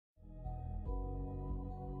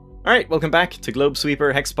Alright, welcome back to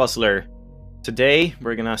Globesweeper Hex Puzzler. Today,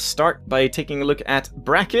 we're gonna start by taking a look at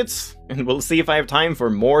brackets, and we'll see if I have time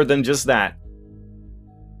for more than just that.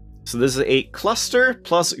 So this is a cluster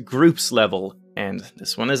plus groups level, and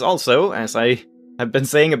this one is also, as I have been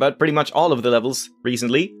saying about pretty much all of the levels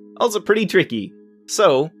recently, also pretty tricky.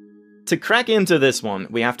 So, to crack into this one,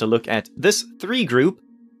 we have to look at this 3 group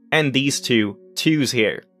and these two 2s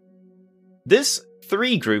here. This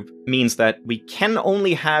 3 group means that we can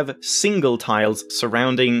only have single tiles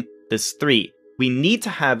surrounding this 3. We need to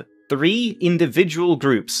have 3 individual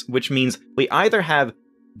groups, which means we either have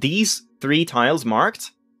these 3 tiles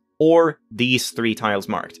marked or these 3 tiles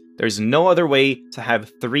marked. There's no other way to have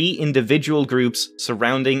 3 individual groups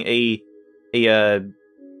surrounding a 3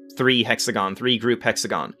 group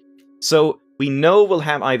hexagon. So we know we'll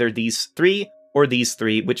have either these 3 or these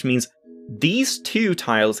 3, which means these 2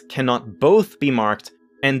 tiles cannot both be marked,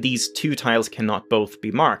 and these 2 tiles cannot both be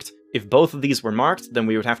marked. If both of these were marked, then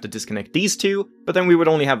we would have to disconnect these 2, but then we would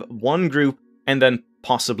only have 1 group, and then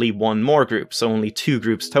possibly 1 more group, so only 2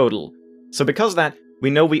 groups total. So because of that,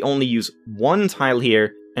 we know we only use 1 tile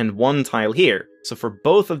here and 1 tile here, so for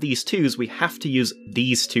both of these 2s, we have to use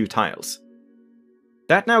these 2 tiles.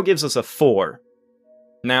 That now gives us a 4.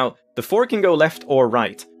 Now, the 4 can go left or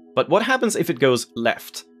right, but what happens if it goes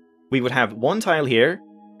left? We would have 1 tile here,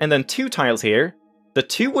 and then 2 tiles here. The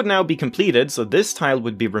 2 would now be completed, so this tile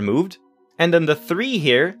would be removed. And then the 3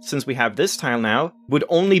 here, since we have this tile now, would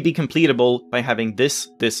only be completable by having this,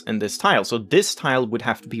 this, and this tile. So this tile would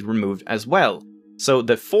have to be removed as well. So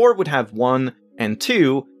the 4 would have 1 and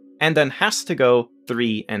 2, and then has to go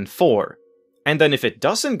 3 and 4. And then if it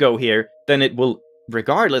doesn't go here, then it will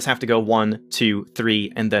regardless have to go 1, 2,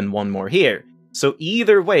 3, and then 1 more here. So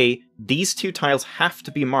either way, these 2 tiles have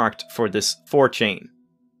to be marked for this 4 chain.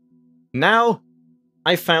 Now,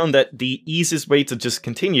 I found that the easiest way to just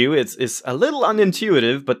continue is a little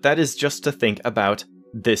unintuitive, but that is just to think about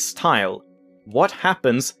this tile. What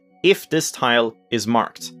happens if this tile is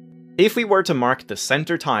marked? If we were to mark the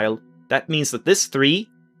center tile, that means that this 3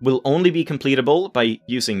 will only be completable by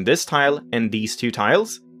using this tile and these 2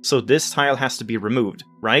 tiles, so this tile has to be removed,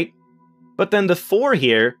 right? But then the 4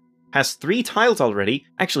 here has 3 tiles already.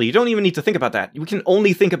 Actually, you don't even need to think about that. We can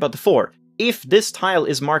only think about the 4. If this tile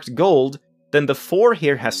is marked gold, then the 4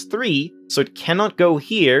 here has 3, so it cannot go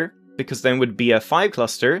here, because then it would be a 5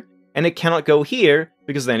 cluster, and it cannot go here,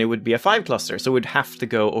 because then it would be a 5 cluster, so it would have to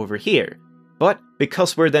go over here. But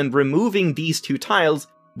because we're then removing these 2 tiles,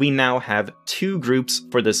 we now have 2 groups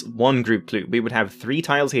for this 1 group clue. We would have 3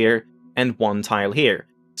 tiles here, and 1 tile here.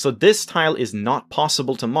 So this tile is not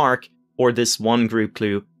possible to mark, or this 1 group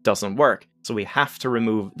clue doesn't work, so we have to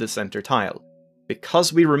remove the center tile.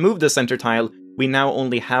 Because we remove the center tile, we now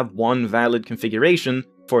only have 1 valid configuration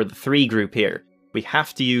for the 3 group here. We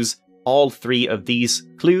have to use all 3 of these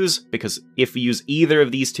clues, because if we use either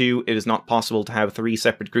of these 2, it is not possible to have 3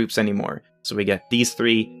 separate groups anymore. So we get these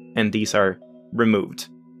 3, and these are removed.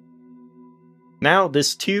 Now,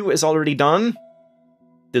 this 2 is already done,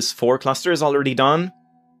 this 4 cluster is already done,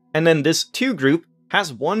 and then this 2 group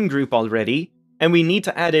has 1 group already, and we need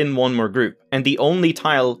to add in 1 more group, and the only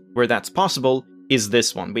tile where that's possible is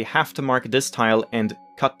this one. We have to mark this tile and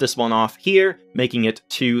cut this one off here, making it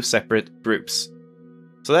 2 separate groups.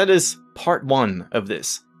 So that is part 1 of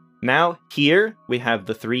this. Now, here, we have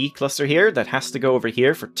the 3 cluster here that has to go over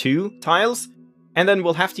here for 2 tiles, and then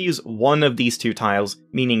we'll have to use 1 of these 2 tiles,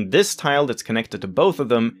 meaning this tile that's connected to both of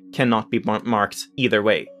them cannot be marked either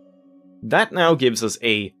way. That now gives us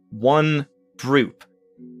a 1 group.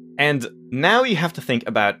 And now you have to think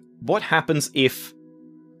about what happens if,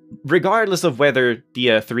 regardless of whether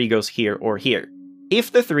the 3 goes here or here.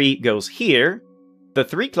 If the 3 goes here, the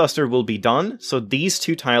 3 cluster will be done, so these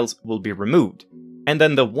 2 tiles will be removed. And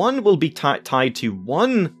then the 1 will be tied to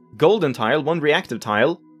 1 golden tile, 1 reactive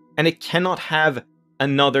tile, and it cannot have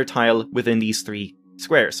another tile within these 3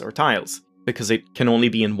 squares or tiles, because it can only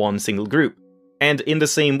be in 1 single group. And in the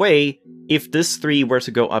same way, if this 3 were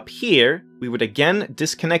to go up here, we would again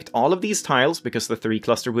disconnect all of these tiles because the 3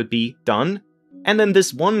 cluster would be done, and then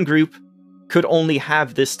this 1 group could only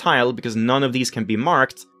have this tile because none of these can be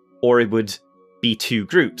marked, or it would be 2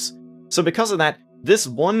 groups. So because of that, this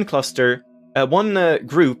 1 cluster, 1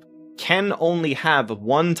 group can only have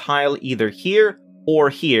 1 tile either here or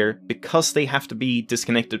here because they have to be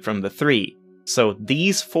disconnected from the 3. So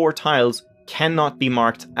these 4 tiles cannot be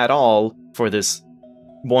marked at all for this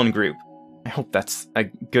 1 group. I hope that's a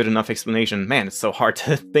good enough explanation. Man, it's so hard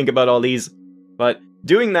to think about all these. But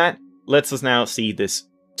doing that lets us now see this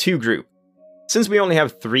 2 group. Since we only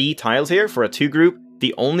have 3 tiles here for a 2 group,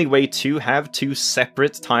 the only way to have two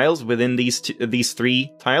separate tiles within these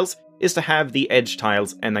three tiles is to have the edge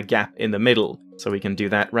tiles and a gap in the middle. So we can do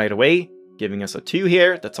that right away, giving us a 2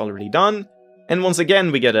 here, that's already done. And once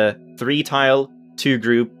again, we get a 3 tile, 2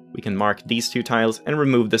 group. We can mark these 2 tiles and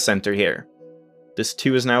remove the center here. This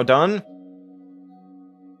 2 is now done.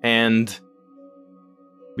 And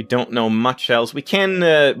we don't know much else. We can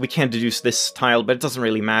deduce this tile, but it doesn't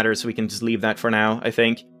really matter, so we can just leave that for now, I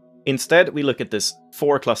think. Instead, we look at this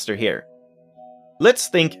 4 cluster here. Let's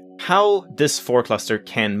think how this 4 cluster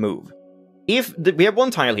can move. If we have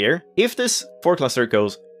 1 tile here, if this 4 cluster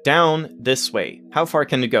goes down this way, how far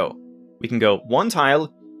can it go? We can go 1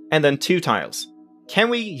 tile and then 2 tiles. Can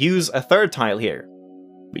we use a 3rd tile here?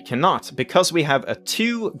 We cannot, because we have a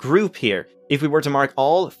 2 group here. If we were to mark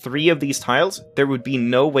all 3 of these tiles, there would be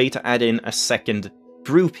no way to add in a 2nd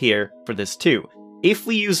group here for this 2. If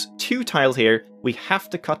we use 2 tiles here, we have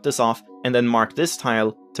to cut this off and then mark this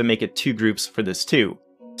tile to make it 2 groups for this 2.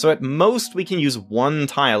 So at most we can use 1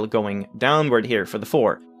 tile going downward here for the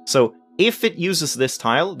 4. So if it uses this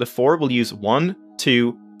tile, the 4 will use 1,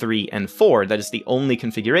 2, 3, and 4. That is the only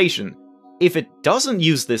configuration. If it doesn't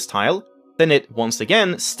use this tile, then it, once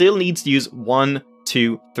again, still needs to use 1,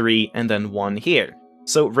 2, 3, and then 1 here.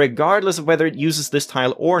 So regardless of whether it uses this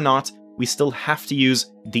tile or not, we still have to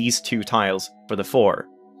use these 2 tiles for the 4.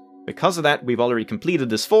 Because of that, we've already completed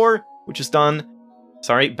this 4, which is done.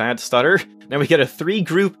 Sorry, bad stutter. Now we get a 3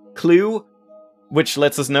 group clue, which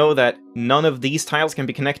lets us know that none of these tiles can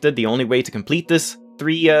be connected. The only way to complete this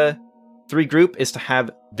 3 group is to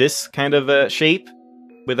have this kind of shape,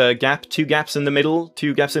 with a gap, 2 gaps in the middle,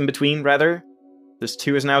 2 gaps in between, rather. This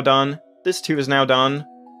 2 is now done, this 2 is now done,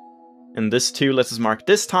 and this 2 lets us mark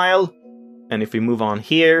this tile, and if we move on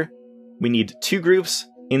here, we need 2 groups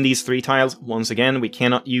in these 3 tiles. Once again, we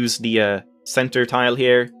cannot use the center tile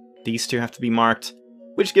here. These 2 have to be marked,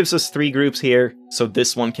 which gives us 3 groups here, so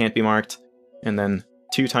this one can't be marked. And then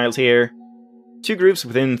 2 tiles here, 2 groups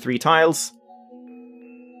within 3 tiles,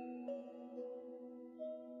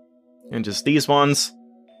 and just these ones.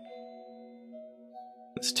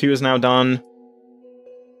 This 2 is now done.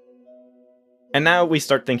 And now we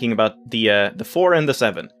start thinking about the 4 and the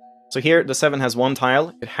 7. So here, the 7 has 1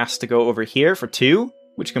 tile. It has to go over here for 2,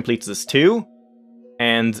 which completes this 2.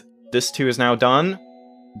 And this 2 is now done.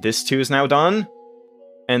 This 2 is now done.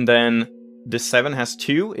 And then this 7 has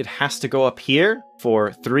 2. It has to go up here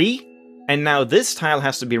for 3. And now this tile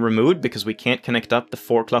has to be removed because we can't connect up the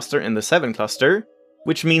 4 cluster and the 7 cluster,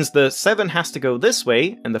 which means the 7 has to go this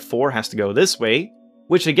way and the 4 has to go this way,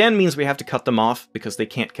 which again means we have to cut them off because they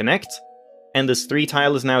can't connect. And this 3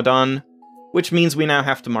 tile is now done, which means we now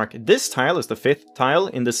have to mark this tile as the 5th tile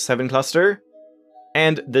in this 7 cluster.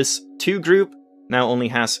 And this 2 group now only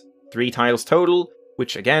has 3 tiles total,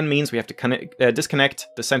 which again means we have to disconnect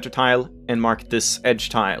the center tile and mark this edge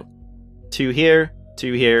tile. 2 here,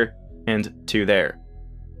 2 here, and 2 there.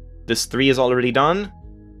 This 3 is already done,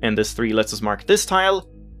 and this 3 lets us mark this tile,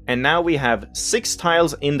 and now we have 6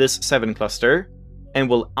 tiles in this 7 cluster, and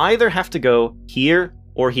we'll either have to go here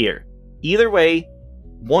or here. Either way,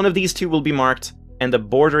 one of these 2 will be marked, and the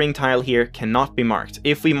bordering tile here cannot be marked.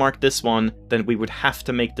 If we mark this one, then we would have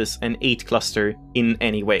to make this an 8 cluster in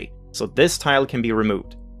any way. So this tile can be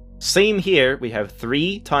removed. Same here, we have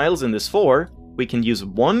 3 tiles in this 4. We can use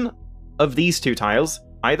one of these 2 tiles,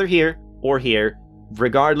 either here or here.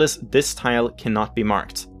 Regardless, this tile cannot be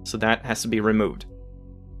marked, so that has to be removed.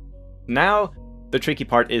 Now, the tricky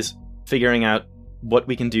part is figuring out what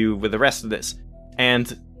we can do with the rest of this.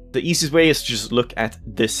 And the easiest way is to just look at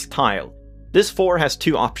this tile. This 4 has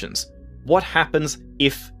 2 options. What happens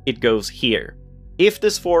if it goes here? If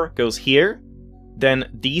this 4 goes here,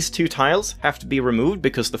 then these 2 tiles have to be removed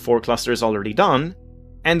because the 4 cluster is already done,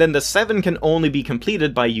 and then the 7 can only be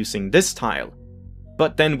completed by using this tile.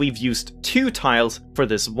 But then we've used 2 tiles for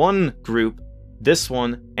this 1 group, this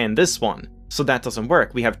one, and this one. So that doesn't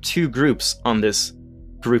work. We have 2 groups on this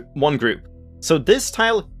group, 1 group. So this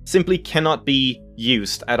tile simply cannot be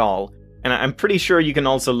used at all. And I'm pretty sure you can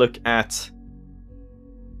also look at...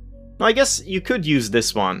 No, I guess you could use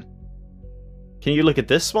this one. Can you look at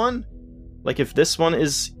this one? Like if this one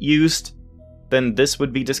is used, then this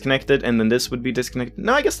would be disconnected, and then this would be disconnected.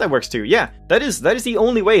 No, I guess that works too. Yeah, that is the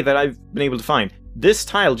only way that I've been able to find. This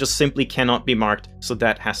tile just simply cannot be marked, so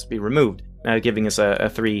that has to be removed. Giving us a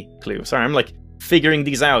 3 clue. Sorry, I'm like figuring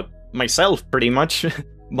these out myself pretty much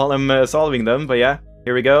while I'm solving them, but yeah.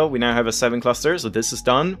 Here we go, we now have a 7 cluster, so this is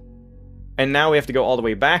done. And now we have to go all the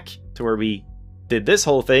way back to where we did this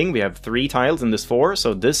whole thing. We have 3 tiles in this 4,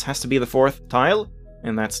 so this has to be the 4th tile,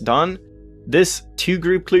 and that's done. This 2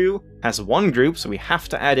 group clue has 1 group, so we have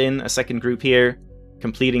to add in a 2nd group here.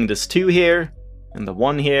 completing this 2 here, and the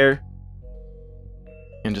 1 here,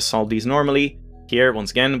 and just solve these normally. Here,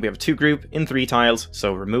 once again, we have a 2 group in 3 tiles,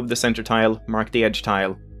 so remove the center tile, mark the edge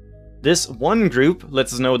tile. This 1 group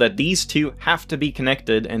lets us know that these 2 have to be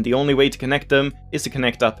connected, and the only way to connect them is to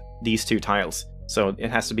connect up these 2 tiles. So it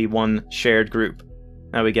has to be one shared group.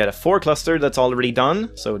 Now we get a 4 cluster that's already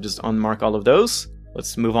done, so just unmark all of those.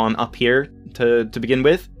 Let's move on up here to begin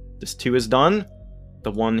with. This 2 is done.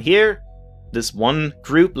 The 1 here. This 1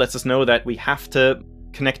 group lets us know that we have to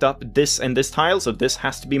connect up this and this tile, so this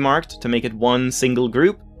has to be marked to make it one single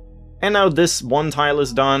group. And now this 1 tile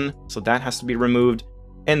is done, so that has to be removed,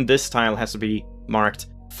 and this tile has to be marked,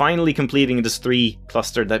 finally completing this 3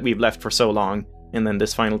 cluster that we've left for so long, and then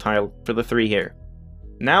this final tile for the 3 here.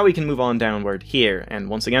 Now we can move on downward here, and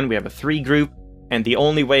once again we have a 3 group, and the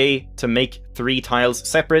only way to make 3 tiles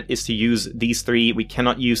separate is to use these 3. We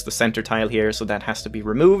cannot use the center tile here, so that has to be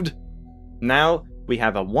removed. Now we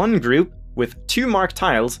have a 1 group with 2 marked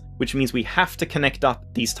tiles, which means we have to connect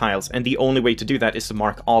up these tiles, and the only way to do that is to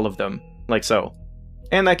mark all of them, like so.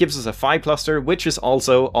 And that gives us a 5 cluster, which is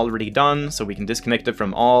also already done, so we can disconnect it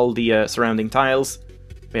from all the surrounding tiles.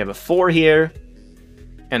 We have a 4 here,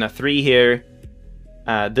 and a 3 here.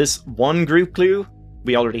 This 1 group clue,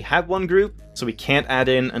 we already have 1 group, so we can't add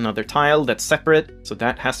in another tile that's separate, so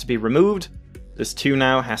that has to be removed. This 2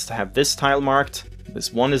 now has to have this tile marked.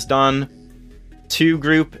 This 1 is done. 2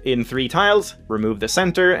 group in 3 tiles, remove the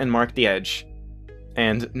center and mark the edge.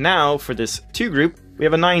 And now for this 2 group, we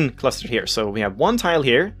have a 9 cluster here. So we have 1 tile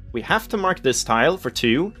here, we have to mark this tile for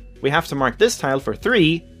 2, we have to mark this tile for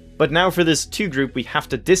 3, but now for this 2 group we have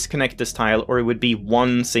to disconnect this tile or it would be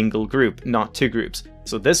one single group, not 2 groups.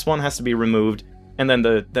 So this one has to be removed, and then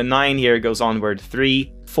the 9 here goes onward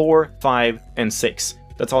 3, 4, 5, and 6.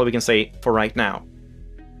 That's all we can say for right now.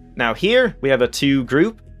 Now here we have a 2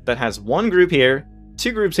 group that has 1 group here,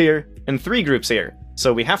 2 groups here, and 3 groups here.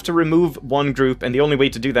 So we have to remove 1 group, and the only way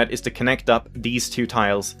to do that is to connect up these 2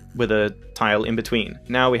 tiles with a tile in between.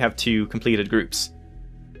 Now we have 2 completed groups.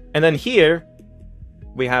 And then here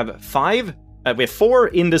we have 5, we have 4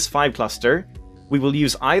 in this 5 cluster. We will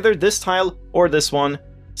use either this tile or this one,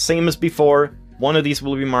 same as before. One of these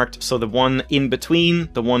will be marked, so the one in between,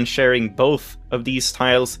 the one sharing both of these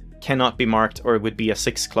tiles, cannot be marked, or it would be a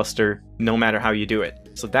 6 cluster no matter how you do it.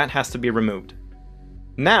 So that has to be removed.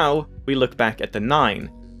 Now we look back at the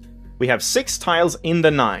 9. We have 6 tiles in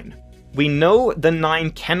the 9. We know the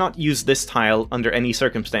 9 cannot use this tile under any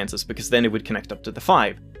circumstances, because then it would connect up to the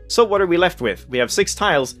 5. So what are we left with? We have 6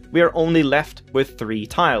 tiles, we are only left with 3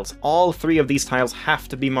 tiles. All 3 of these tiles have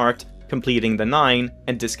to be marked, completing the 9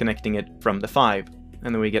 and disconnecting it from the 5.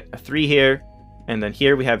 And then we get a 3 here, and then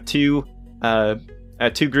here we have 2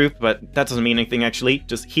 group, but that doesn't mean anything actually.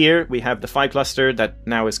 Just here we have the 5 cluster that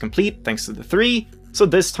now is complete thanks to the 3, so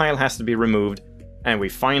this tile has to be removed, and we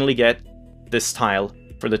finally get this tile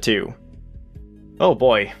for the 2. Oh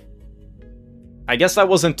boy. I guess that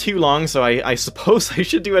wasn't too long, so I suppose I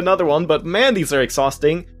should do another one, but man, these are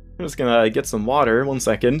exhausting. I'm just gonna get some water, 1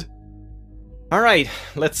 second. Alright,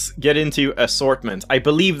 let's get into Assortment. I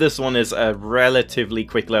believe this one is a relatively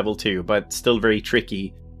quick level 2, but still very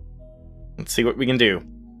tricky. Let's see what we can do.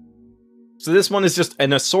 So this one is just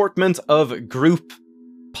an assortment of group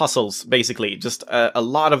puzzles, basically. Just a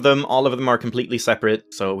lot of them, all of them are completely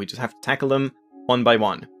separate, so we just have to tackle them one by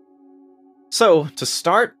one. So, to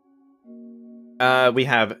start, we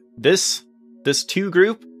have this 2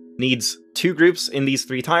 group needs 2 groups in these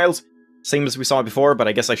 3 tiles, same as we saw before, but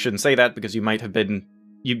I guess I shouldn't say that because you might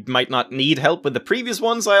not need help with the previous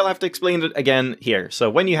one, so I'll have to explain it again here. So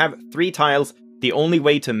when you have 3 tiles, the only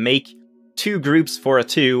way to make 2 groups for a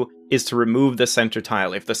 2 is to remove the center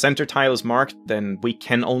tile. If the center tile is marked, then we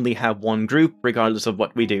can only have 1 group regardless of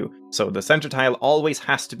what we do. So the center tile always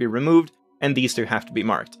has to be removed, and these 2 have to be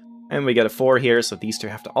marked. And we get a 4 here, so these 2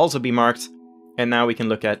 have to also be marked. And now we can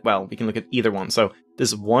look at, well, we can look at either one. So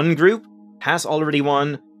this 1 group has already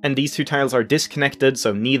 1, and these 2 tiles are disconnected,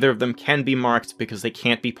 so neither of them can be marked because they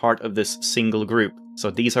can't be part of this single group. So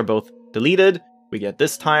these are both deleted. We get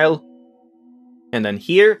this tile. And then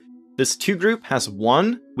here, this 2 group has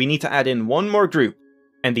 1. We need to add in 1 more group.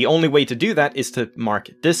 And the only way to do that is to mark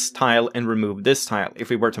this tile and remove this tile. If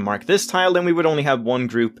we were to mark this tile, then we would only have 1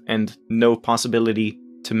 group and no possibility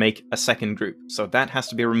to make a second group. So that has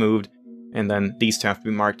to be removed. And then these 2 have to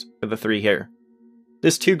be marked for the 3 here.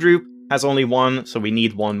 This 2 group has only 1, so we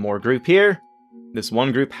need 1 more group here. This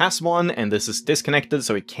 1 group has 1, and this is disconnected,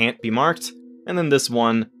 so it can't be marked. And then this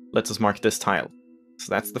 1 lets us mark this tile. So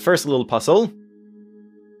that's the first little puzzle.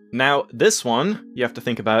 Now, this one, you have to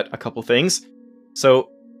think about a couple things. So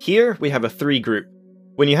here we have a 3 group.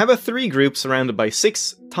 when you have a 3 group surrounded by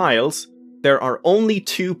 6 tiles, there are only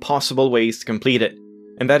 2 possible ways to complete it.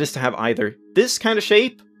 And that is to have either this kind of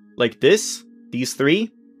shape, like this, these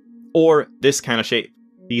 3, or this kind of shape,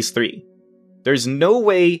 these 3. There's no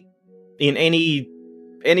way in any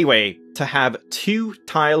way to have 2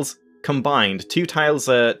 tiles combined, 2 tiles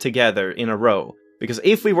together in a row. Because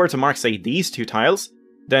if we were to mark, say, these 2 tiles,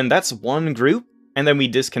 then that's 1 group, and then we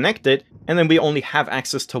disconnect it, and then we only have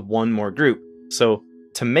access to 1 more group. So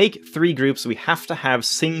to make 3 groups, we have to have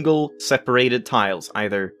single separated tiles,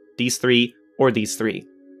 either these 3 or these 3.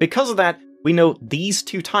 Because of that, we know these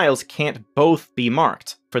 2 tiles can't both be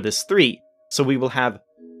marked for this 3. So we will have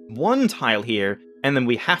 1 tile here, and then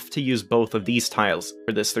we have to use both of these tiles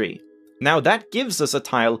for this 3. Now that gives us a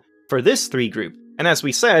tile for this 3 group, and as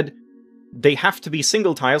we said, they have to be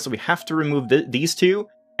single tiles, so we have to remove these 2,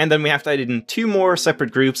 and then we have to add in 2 more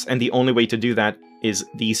separate groups, and the only way to do that is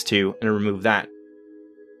these 2, and remove that.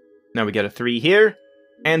 Now we get a 3 here,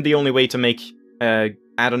 and the only way to make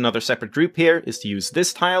add another separate group here is to use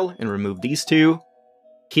this tile and remove these 2.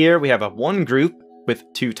 Here we have a 1 group with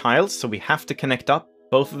 2 tiles, so we have to connect up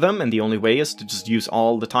both of them, and the only way is to just use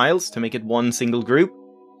all the tiles to make it 1 single group.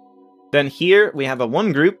 Then here we have a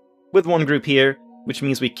 1 group with 1 group here, which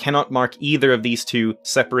means we cannot mark either of these 2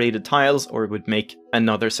 separated tiles, or it would make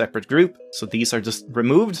another separate group, so these are just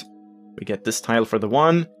removed. We get this tile for the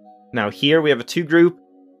 1. Now here we have a 2 group,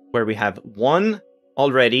 where we have 1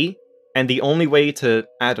 already, and the only way to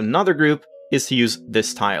add another group is to use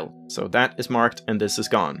this tile. So that is marked and this is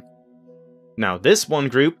gone. Now this 1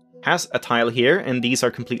 group has a tile here, and these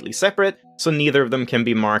are completely separate, so neither of them can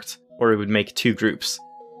be marked, or it would make 2 groups.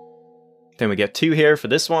 Then we get 2 here for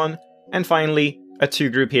this one, and finally a 2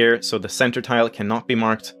 group here, so the center tile cannot be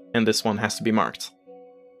marked, and this one has to be marked.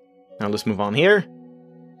 Now let's move on here.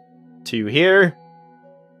 2 here.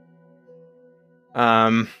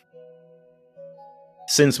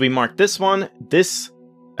 Since we marked this one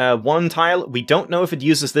 1 tile, we don't know if it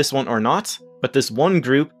uses this one or not, but this 1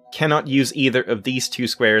 group cannot use either of these 2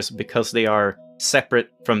 squares because they are separate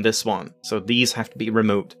from this one, so these have to be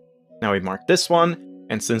removed. Now we marked this one,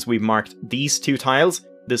 and since we've marked these 2 tiles,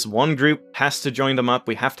 this 1 group has to join them up.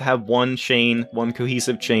 We have to have 1 chain, 1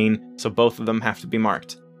 cohesive chain, so both of them have to be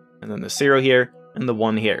marked. And then the 0 here, and the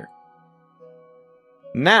 1 here.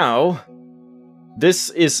 Now, this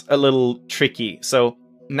is a little tricky. So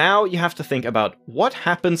now you have to think about what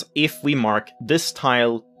happens if we mark this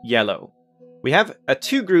tile yellow. We have a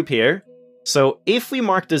 2 group here, so if we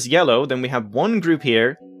mark this yellow, then we have 1 group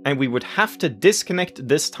here, and we would have to disconnect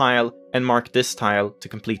this tile and mark this tile to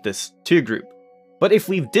complete this 2 group. But if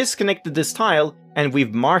we've disconnected this tile and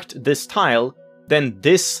we've marked this tile, then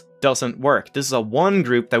this doesn't work. This is a 1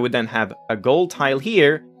 group that would then have a gold tile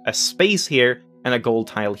here, a space here, and a gold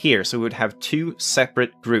tile here, so we would have 2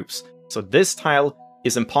 separate groups. So this tile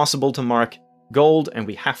is impossible to mark gold, and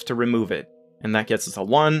we have to remove it. And that gets us a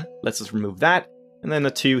 1, let's just remove that, and then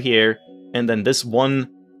a 2 here, and then this 1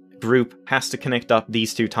 group has to connect up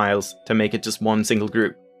these 2 tiles to make it just 1 single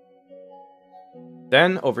group.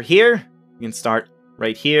 Then over here, we can start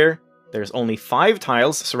right here. There's only 5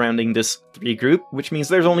 tiles surrounding this 3 group, which means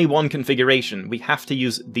there's only 1 configuration. We have to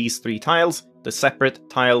use these 3 tiles, the separate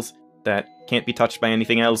tiles that can't be touched by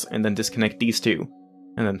anything else, and then disconnect these 2.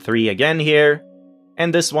 And then 3 again here.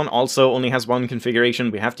 And this one also only has 1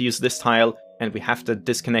 configuration. We have to use this tile, and we have to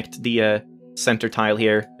disconnect the center tile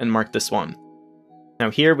here and mark this one. Now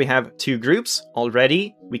here we have 2 groups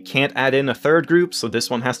already. We can't add in a 3rd group, so this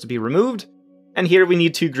one has to be removed. And here we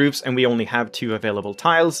need 2 groups, and we only have 2 available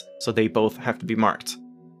tiles, so they both have to be marked.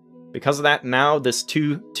 Because of that, now this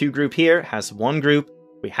 2 group here has 1 group.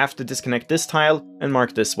 We have to disconnect this tile and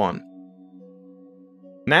mark this one.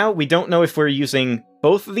 Now we don't know if we're using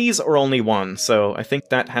both of these or only 1, so I think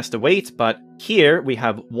that has to wait, but here we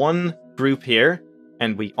have 1 group here,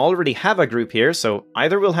 and we already have a group here, so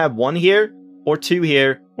either we'll have 1 here, or 2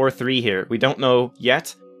 here, or 3 here. We don't know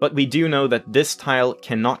yet, but we do know that this tile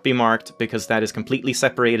cannot be marked because that is completely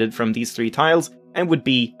separated from these 3 tiles and would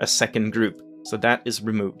be a 2nd group, so that is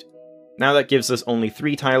removed. Now that gives us only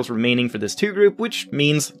 3 tiles remaining for this 2 group, which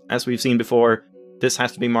means, as we've seen before, this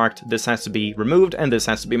has to be marked, this has to be removed, and this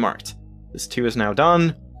has to be marked. This 2 is now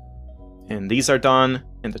done, and these are done,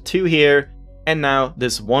 and the 2 here, and now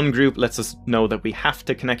this 1 group lets us know that we have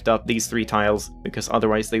to connect up these 3 tiles, because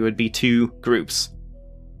otherwise they would be 2 groups.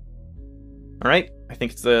 Alright, I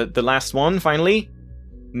think it's the last one, finally.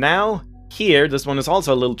 Now, here, this one is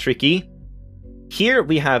also a little tricky. Here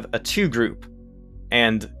we have a 2 group,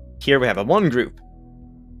 and here we have a 1 group.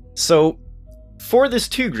 So, for this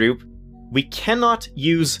 2 group, we cannot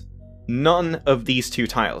use none of these 2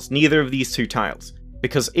 tiles, neither of these 2 tiles.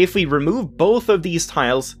 Because if we remove both of these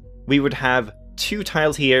tiles, we would have 2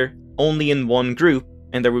 tiles here only in one group,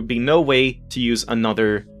 and there would be no way to use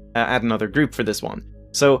another add another group for this one.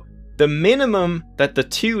 So the minimum that the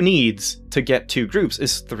 2 needs to get 2 groups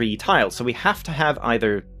is 3 tiles. So we have to have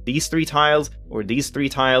either these 3 tiles, or these 3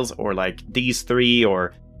 tiles, or like these 3,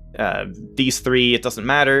 or these 3, it doesn't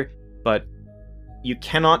matter, but you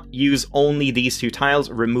cannot use only these 2 tiles,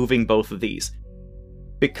 removing both of these.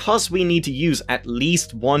 Because we need to use at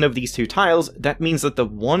least one of these 2 tiles, that means that the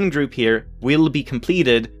one group here will be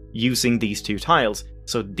completed using these 2 tiles.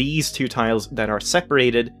 So these 2 tiles that are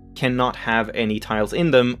separated cannot have any tiles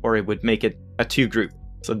in them, or it would make it a 2 group.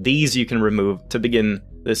 So these you can remove to begin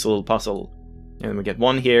this little puzzle. And we get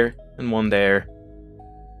 1 here and 1 there.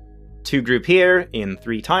 2 group here in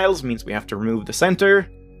 3 tiles means we have to remove the center.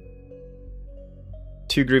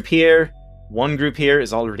 2 group here. 1 group here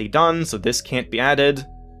is already done, so this can't be added.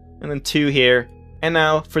 And then 2 here. And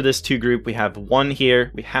now for this 2 group we have 1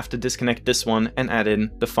 here. We have to disconnect this one and add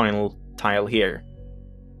in the final tile here.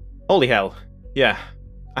 Holy hell. Yeah.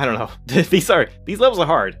 I don't know. These levels are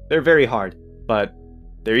hard. They're very hard. But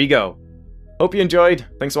there you go. Hope you enjoyed.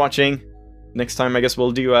 Thanks for watching. Next time I guess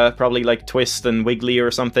we'll do probably like Twist and Wiggly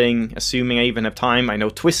or something, assuming I even have time. I know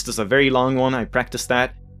Twist is a very long one. I practiced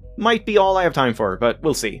that. Might be all I have time for, but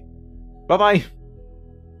we'll see. Bye-bye.